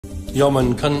Ja,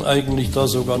 man kann eigentlich da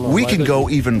sogar noch We can go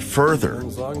weitergehen. even further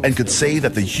and could say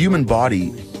that the human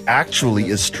body actually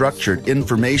is structured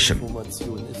information,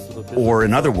 or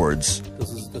in other words,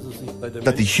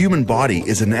 that the human body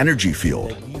is an energy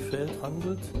field.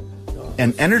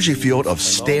 An energy field of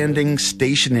standing,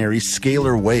 stationary,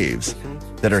 scalar waves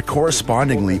that are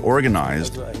correspondingly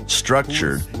organized,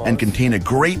 structured, and contain a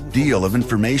great deal of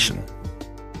information.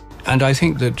 And I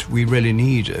think that we really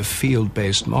need a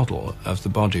field-based model of the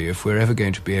body if we're ever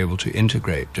going to be able to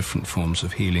integrate different forms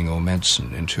of healing or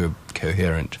medicine into a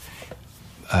coherent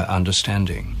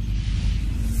understanding.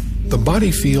 The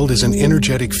body field is an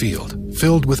energetic field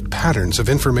filled with patterns of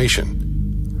information.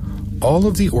 All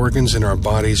of the organs in our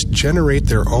bodies generate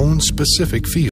their own specific field.